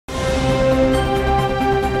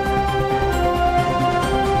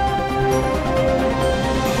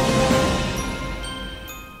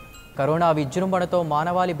Corona విజృంభణతో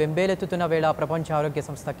మానవాళి బెంబేలెత్తుతున్న వేళ ప్రపంచ ఆరోగ్య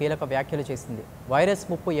సంస్థ కీలక వ్యాఖ్యలు చేసింది. వైరస్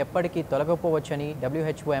ముప్పు ఎప్పటికీ తొలగకపోవచ్చని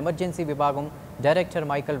WHO ఎమర్జెన్సీ విభాగం డైరెక్టర్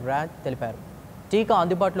మైకల్ బ్రాడ్ తెలిపారు. టీకా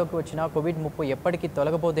అందుబాటులోకి వచ్చిన కోవిడ్ ముప్పు ఎప్పటికీ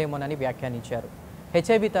తొలగబోదేమోనని వ్యాఖ్యానించారు.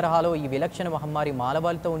 HIV తరహాలో ఈ విలక్షణ మహమ్మారి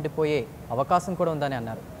మానవాళితో ఉండిపోయే అవకాశం కూడా ఉందని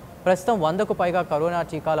అన్నారు. ప్రస్తుతం 100కు పైగా కరోనా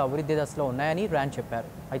టీకాలు అభివృద్ధి దశలో ఉన్నాయని బ్రాడ్ చెప్పారు.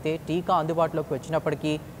 అయితే టీకా అందుబాటులోకి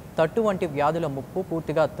వచ్చినప్పటికీ తట్టు వంటి వ్యాధుల ముప్పు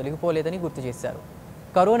పూర్తిగా తొలగిపోలేదని గుర్తు చేశారు.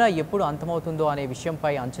 కరోనా ఎప్పుడు అంతమవుతుందో అనే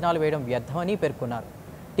విషయంపై అంచనాలు వేయడం వ్యర్థమని పేర్కొన్నారు.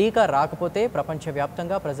 టీకా రాకపోతే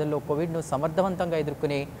ప్రపంచవ్యాప్తంగా ప్రజల్లో కోవిడ్ను సమర్థవంతంగా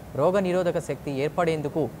ఎదుర్కొనే రోగనిరోధక శక్తి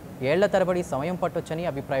ఏర్పడేందుకు ఏళ్ల తరబడి సమయం పట్టొచ్చని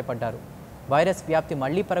అభిప్రాయపడ్డారు. వైరస్ వ్యాప్తి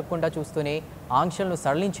మళ్లీ పెరగకుండా చూస్తూనే ఆంక్షలను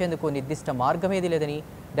సడలించేందుకు నిర్దిష్ట మార్గమేదీ లేదని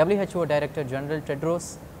WHO డైరెక్టర్ జనరల్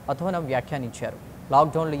టెడ్రోస్ అథోనమ్ వ్యాఖ్యానించారు.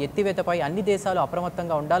 లాక్డౌన్లు ఎత్తివేతపై అన్ని దేశాలు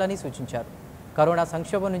అప్రమత్తంగా ఉండాలని సూచించారు. కరోనా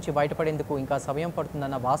సంక్షోభం నుంచి బయటపడేందుకు ఇంకా సమయం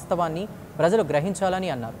పడుతుందన్న వాస్తవాన్ని ప్రజలు గ్రహించాలని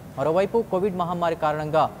అన్నారు. మరోవైపు కోవిడ్ మహమ్మారి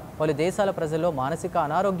కారణంగా పలు దేశాల ప్రజల్లో మానసిక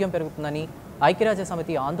అనారోగ్యం పెరుగుతుందని ఐక్యరాజ్య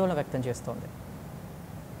సమితి ఆందోళన వ్యక్తం చేస్తోంది.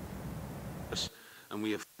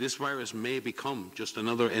 This virus may become just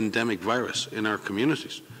another endemic virus in our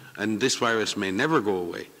communities, and this virus may never go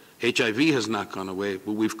away. HIV has not gone away,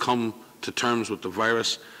 but we've come to terms with the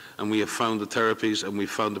virus, and we have found the therapies and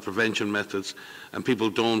we've found the prevention methods, and people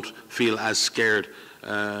don't feel as scared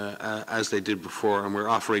as they did before, and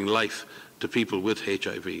we're offering life to people with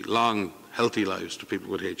HIV, long, healthy lives to people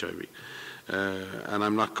with HIV. And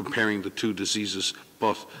I'm not comparing the two diseases,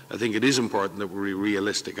 but I think it is important that we're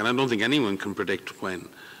realistic, and I don't think anyone can predict when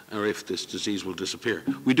or if this disease will disappear.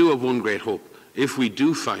 We do have one great hope. If we do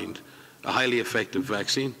find a highly effective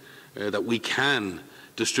vaccine that we can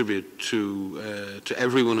distribute to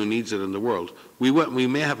everyone who needs it in the world, we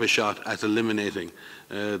may have a shot at eliminating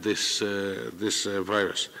this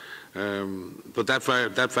virus. But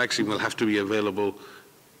that vaccine will have to be available.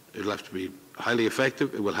 It will have to be highly effective.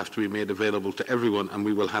 It will have to be made available to everyone, and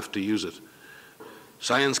we will have to use it.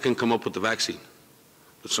 Science can come up with the vaccine,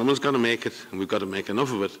 but someone's got to make it, and we've got to make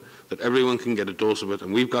enough of it that everyone can get a dose of it,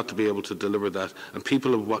 and we've got to be able to deliver that, and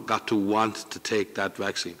people have got to want to take that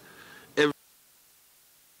vaccine.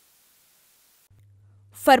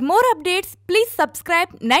 For more updates, please subscribe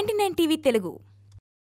 99 TV Telugu.